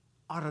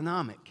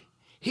 autonomic.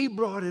 He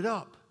brought it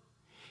up.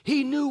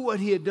 He knew what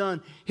he had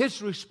done.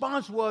 His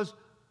response was,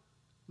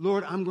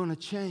 Lord, I'm going to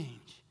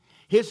change.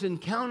 His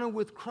encounter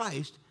with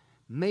Christ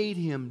made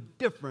him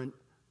different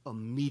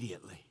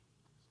immediately.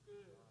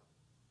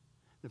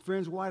 Now,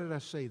 friends, why did I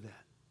say that?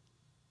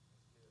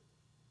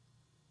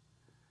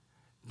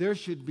 There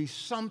should be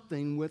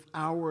something with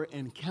our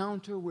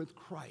encounter with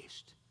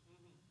Christ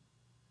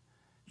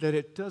that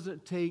it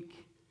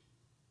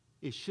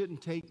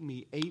shouldn't take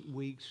me 8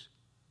 weeks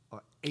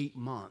or 8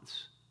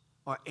 months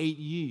or 8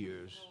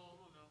 years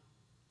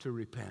to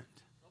repent.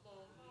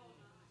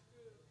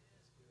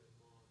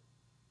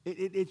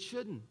 It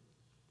shouldn't.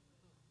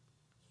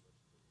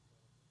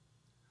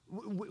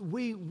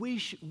 We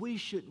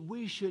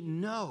should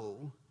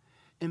know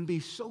and be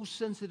so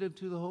sensitive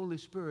to the Holy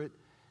Spirit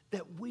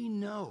that we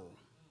know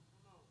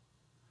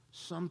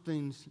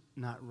something's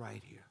not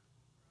right here.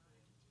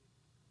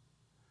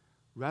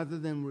 Rather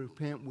than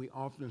repent, we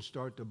often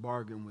start to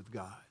bargain with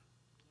God.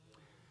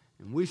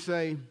 And we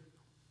say,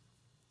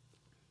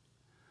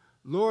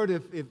 Lord,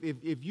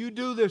 if you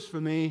do this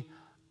for me,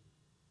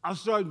 I'll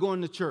start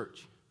going to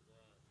church.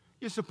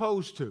 You're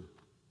supposed to.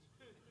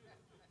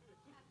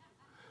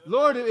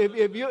 Lord,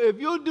 if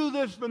you'll do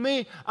this for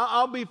me,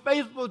 I'll be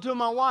faithful to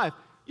my wife.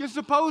 You're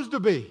supposed to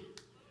be.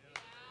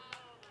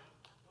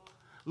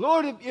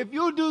 Lord, if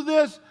you'll do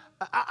this,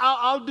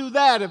 I'll do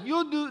that. If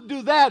you'll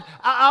do that,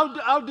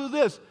 I'll do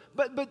this.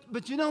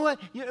 But you know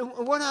what?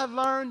 What I've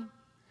learned,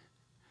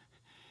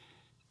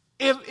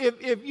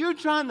 if you're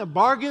trying to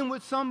bargain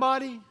with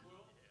somebody,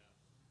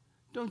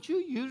 don't you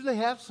usually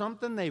have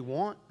something they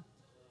want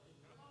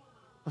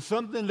or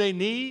something they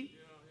need?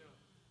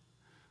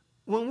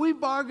 When we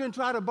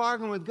try to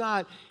bargain with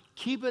God,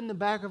 keep it in the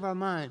back of our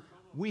mind,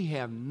 we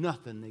have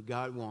nothing that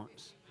God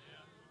wants.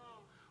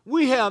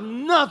 We have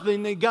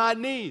nothing that God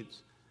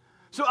needs.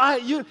 So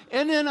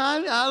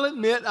I'll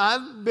admit,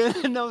 I've been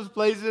in those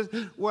places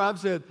where I've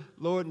said,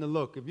 Lord, now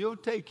look, if you'll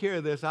take care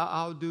of this,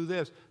 I'll do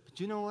this. But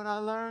you know what I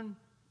learned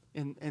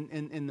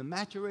in the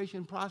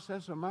maturation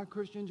process of my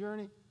Christian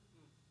journey?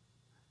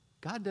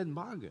 God doesn't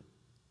bargain.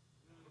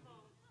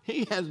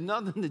 He has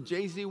nothing that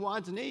J.C.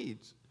 Watts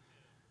needs.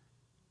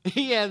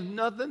 He has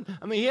nothing.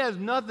 He has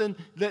nothing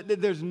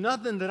there's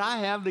nothing that I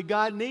have that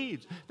God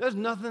needs. There's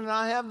nothing that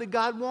I have that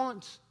God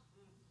wants.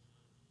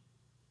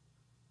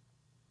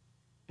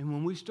 And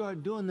when we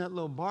start doing that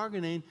little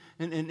bargaining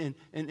and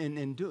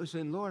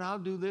saying, Lord, I'll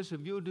do this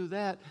if you'll do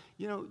that,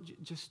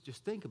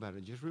 just think about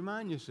it. Just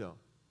remind yourself.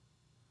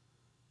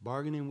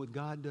 Bargaining with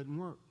God doesn't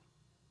work.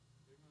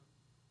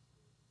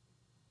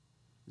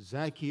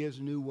 Zacchaeus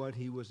knew what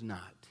he was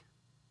not,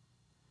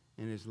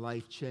 and his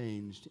life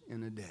changed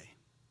in a day.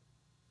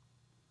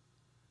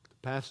 The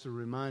pastor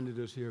reminded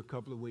us here a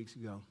couple of weeks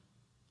ago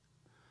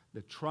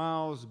that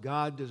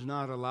God does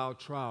not allow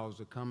trials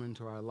to come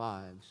into our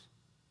lives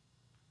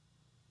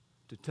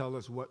to tell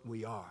us what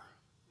we are.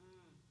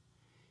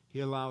 He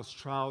allows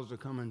trials to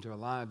come into our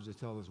lives to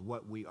tell us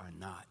what we are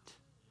not.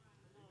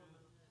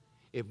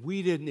 If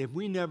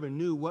we never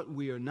knew what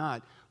we are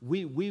not,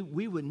 we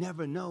would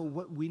never know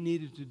what we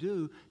needed to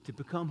do to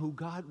become who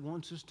God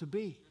wants us to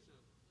be.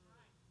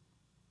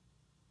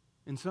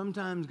 And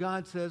sometimes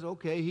God says,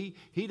 okay,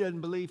 he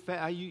doesn't believe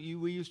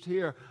we used to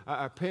hear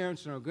our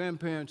parents and our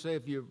grandparents say,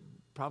 if you're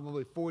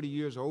probably 40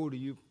 years older,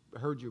 you've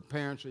heard your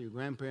parents or your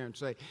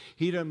grandparents say,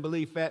 he doesn't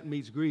believe fat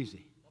meat's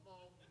greasy.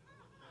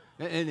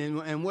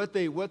 And what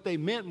they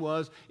meant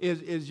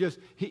is just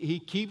he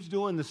keeps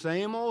doing the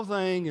same old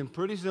thing, and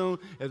pretty soon,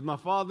 as my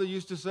father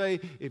used to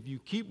say, if you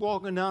keep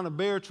walking down a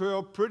bear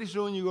trail, pretty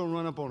soon you're going to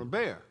run up on a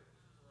bear.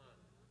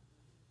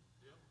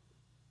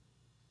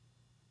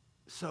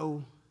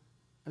 So,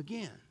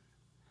 again,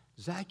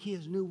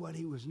 Zacchaeus knew what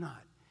he was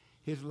not.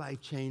 his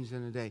life changed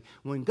in a day.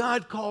 When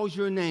God calls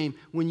your name,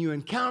 when you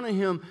encounter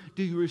him,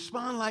 do you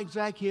respond like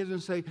Zacchaeus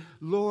and say,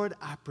 Lord,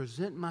 I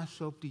present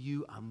myself to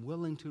you. I'm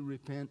willing to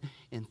repent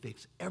and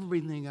fix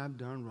everything I've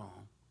done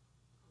wrong.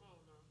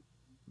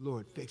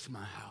 Lord, fix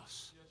my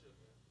house.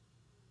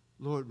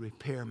 Lord,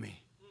 repair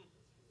me.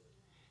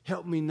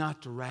 Help me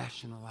not to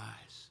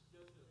rationalize.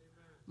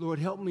 Lord,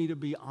 help me to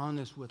be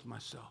honest with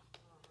myself.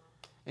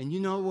 And you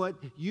know what?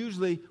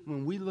 Usually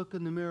when we look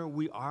in the mirror,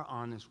 we are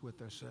honest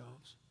with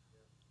ourselves.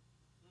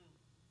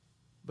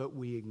 But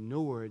we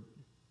ignore it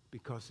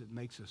because it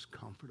makes us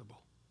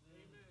comfortable.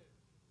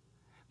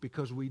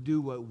 Because we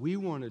do what we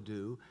want to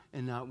do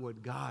and not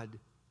what God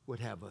would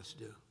have us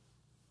do.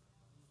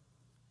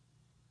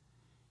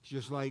 It's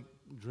just like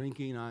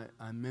drinking.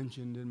 I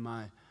mentioned in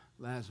my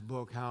last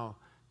book how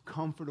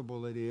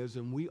comfortable it is,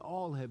 and we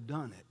all have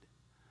done it.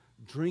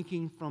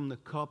 Drinking from the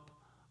cup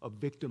of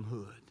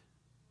victimhood.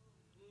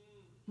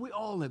 We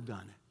all have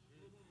done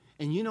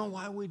it. And you know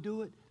why we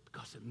do it?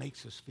 Because it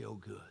makes us feel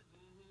good.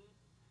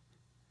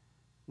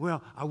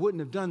 Well, I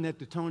wouldn't have done that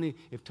to Tony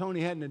if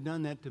Tony hadn't have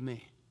done that to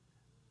me.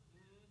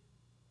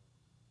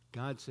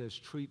 God says,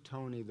 treat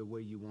Tony the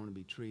way you want to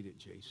be treated,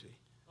 JC.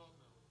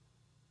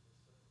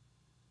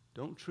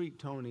 Don't treat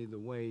Tony the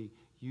way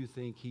you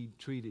think he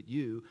treated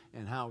you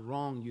and how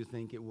wrong you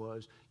think it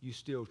was. You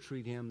still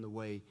treat him the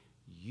way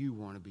you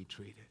want to be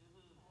treated.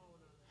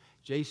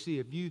 JC,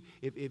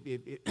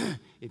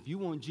 if you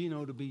want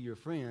Gino to be your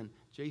friend,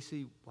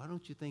 JC, why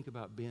don't you think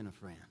about being a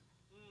friend?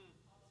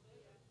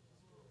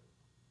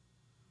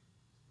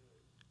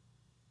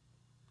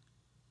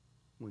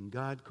 When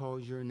God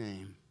calls your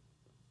name,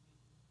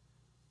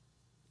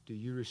 do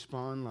you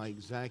respond like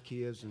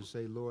Zacchaeus and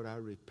say, Lord, I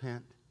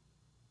repent.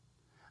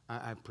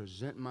 I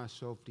present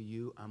myself to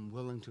you. I'm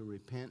willing to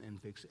repent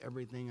and fix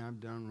everything I've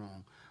done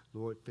wrong.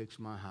 Lord, fix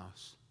my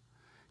house.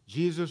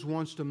 Jesus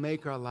wants to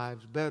make our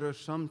lives better.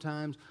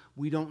 Sometimes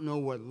we don't know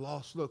what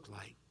lost looks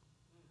like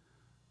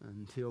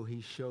until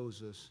he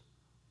shows us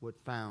what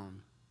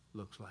found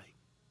looks like.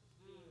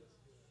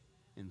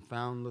 And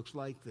found looks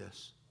like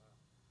this.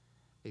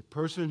 A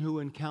person who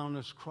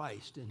encounters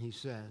Christ and he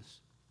says,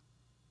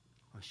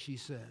 or she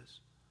says,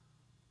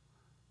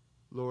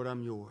 Lord,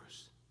 I'm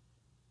yours.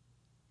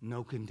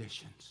 No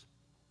conditions.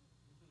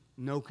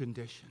 No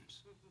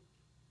conditions.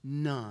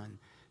 None.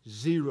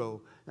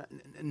 Zero.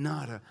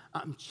 Nada.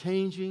 I'm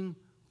changing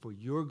for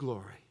your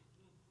glory.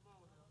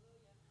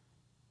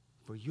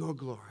 For your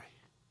glory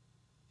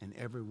and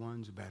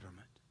everyone's betterment.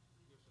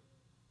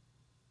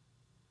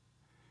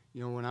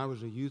 You know, when I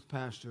was a youth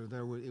pastor,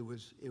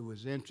 it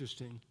was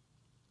interesting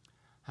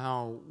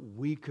how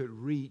we could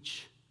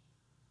reach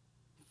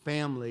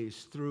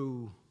families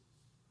through,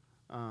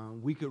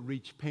 we could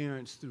reach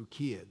parents through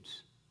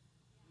kids.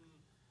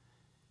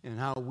 And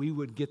how we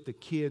would get the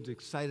kids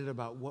excited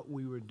about what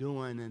we were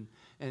doing,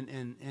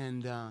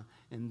 and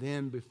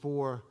then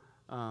before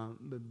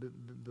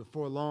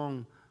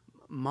long,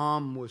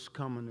 mom was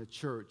coming to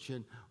church,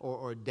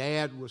 or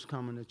dad was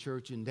coming to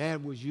church, and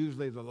dad was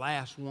usually the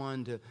last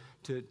one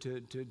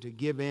to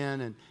give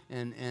in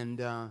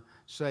and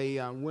say,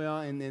 well,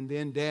 and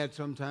then dad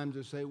sometimes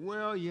would say,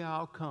 well, yeah,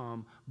 I'll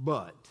come,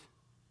 but.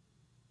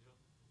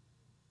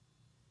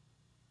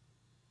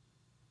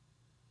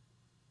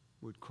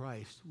 With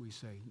Christ, we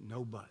say,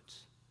 no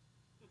buts,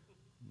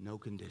 no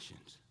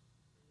conditions.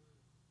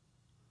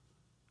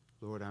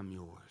 Lord, I'm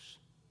yours.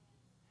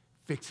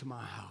 Fix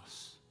my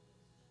house.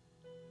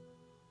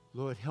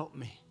 Lord, help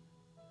me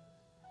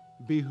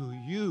be who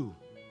you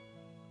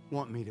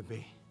want me to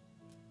be.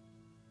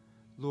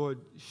 Lord,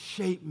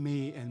 shape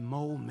me and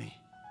mold me.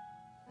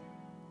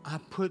 I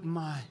put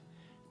my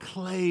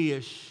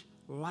clayish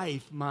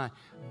life, my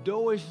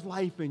doughish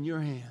life in your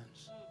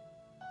hands.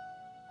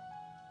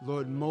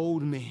 Lord,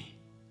 mold me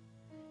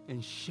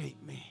and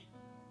shape me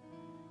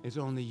as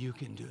only you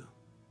can do.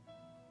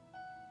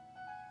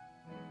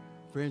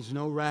 Friends,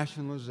 no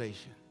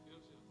rationalization,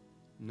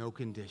 no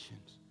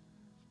conditions.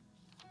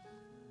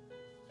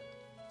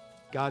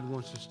 God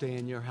wants to stay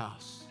in your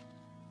house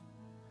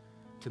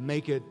to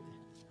make it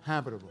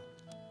habitable,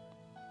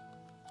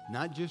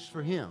 not just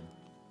for him,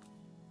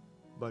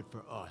 but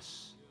for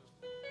us,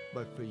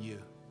 but for you.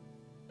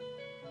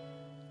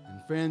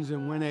 And friends,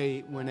 and when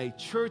a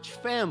church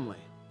family,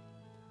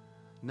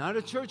 not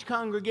a church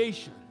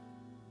congregation,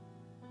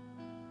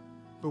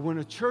 but when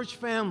a church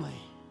family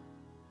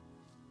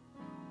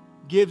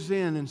gives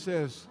in and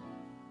says,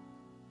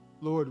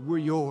 Lord, we're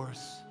yours.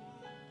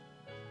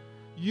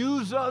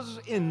 Use us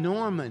in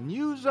Norman.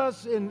 Use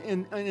us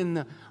in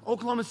the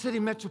Oklahoma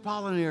City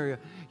metropolitan area.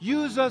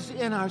 Use us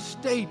in our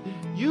state.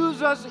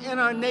 Use us in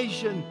our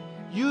nation.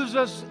 Use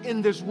us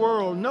in this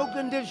world. No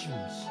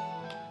conditions.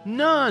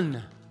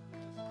 None.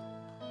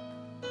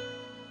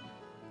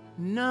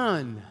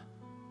 None.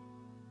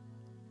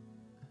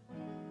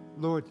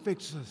 Lord,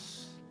 fix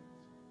us.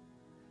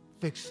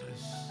 Fix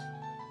us.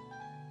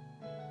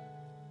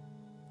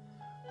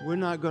 We're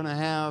not going to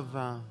have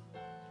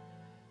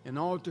an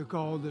altar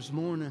call this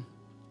morning.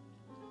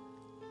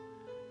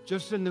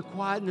 Just in the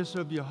quietness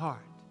of your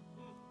heart.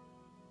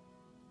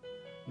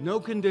 No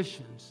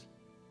conditions.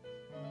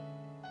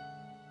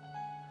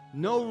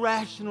 No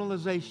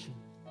rationalization.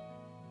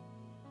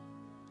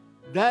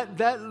 That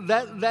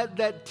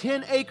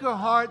 10-acre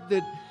heart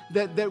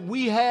that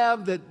we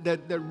have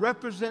that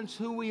represents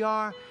who we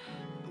are,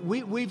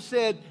 we've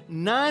said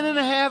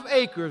 9.5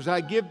 acres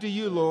I give to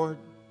you, Lord,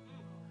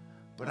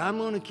 but I'm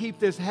going to keep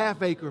this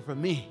half acre for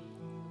me.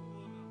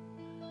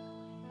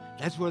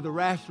 That's where the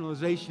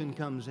rationalization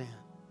comes in.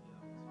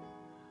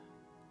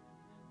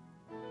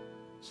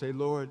 Say,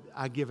 Lord,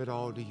 I give it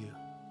all to you.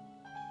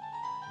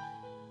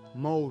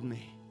 Mold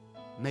me.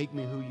 Make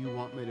me who you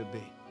want me to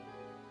be.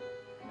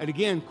 And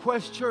again,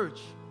 Quest Church,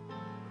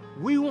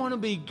 we want to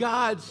be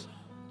God's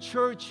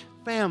church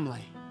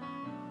family.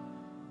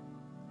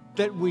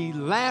 That we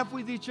laugh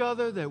with each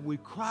other, that we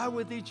cry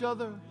with each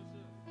other,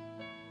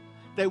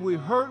 that we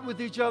hurt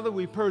with each other,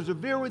 we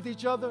persevere with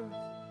each other,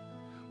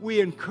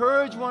 we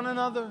encourage one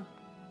another.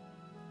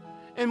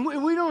 And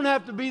we don't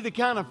have to be the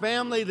kind of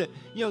family that,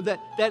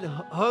 that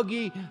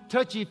huggy,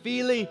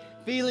 touchy-feely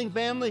feeling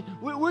family.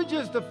 We're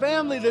just a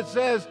family that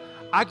says,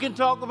 I can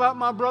talk about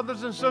my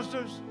brothers and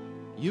sisters.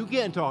 You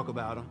can't talk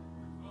about them.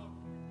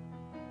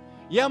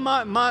 Yeah,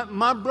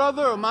 my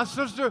brother or my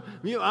sister,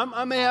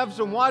 I may have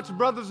some Watts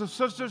brothers and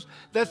sisters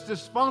that's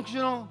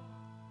dysfunctional.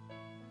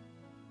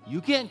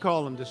 You can't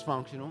call them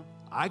dysfunctional.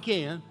 I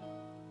can.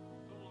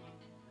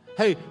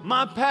 Hey,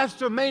 my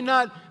pastor may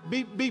not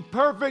be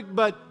perfect,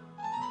 but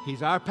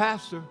he's our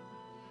pastor.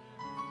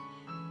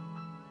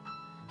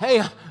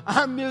 Hey,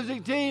 our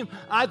music team,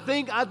 I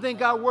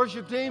think our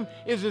worship team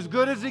is as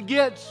good as it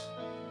gets.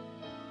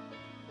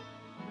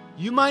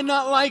 You might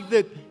not like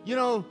that,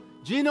 Gino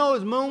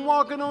is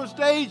moonwalking on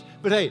stage,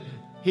 but hey,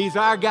 he's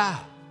our guy.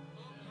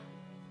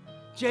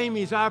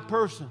 Jamie's our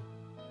person.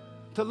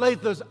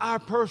 Talitha's our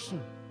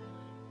person.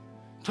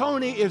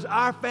 Tony is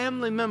our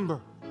family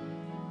member.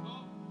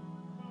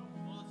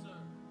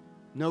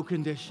 No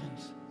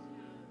conditions.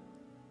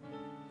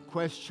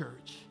 Quest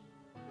Church.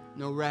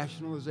 No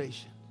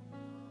rationalization.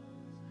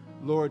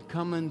 Lord,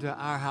 come into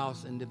our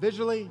house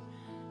individually.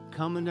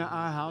 Come into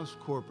our house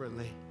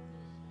corporately.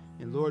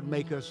 And Lord,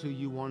 make us who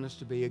you want us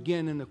to be.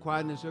 Again, in the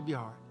quietness of your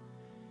heart,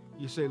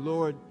 you say,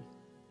 Lord,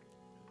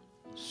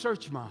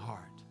 search my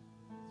heart.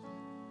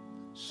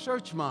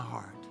 Search my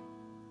heart.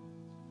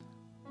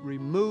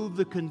 Remove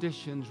the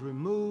conditions.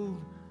 Remove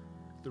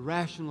the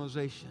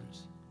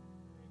rationalizations.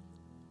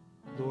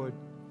 Lord,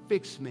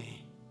 fix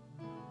me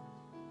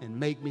and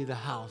make me the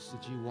house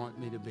that you want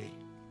me to be.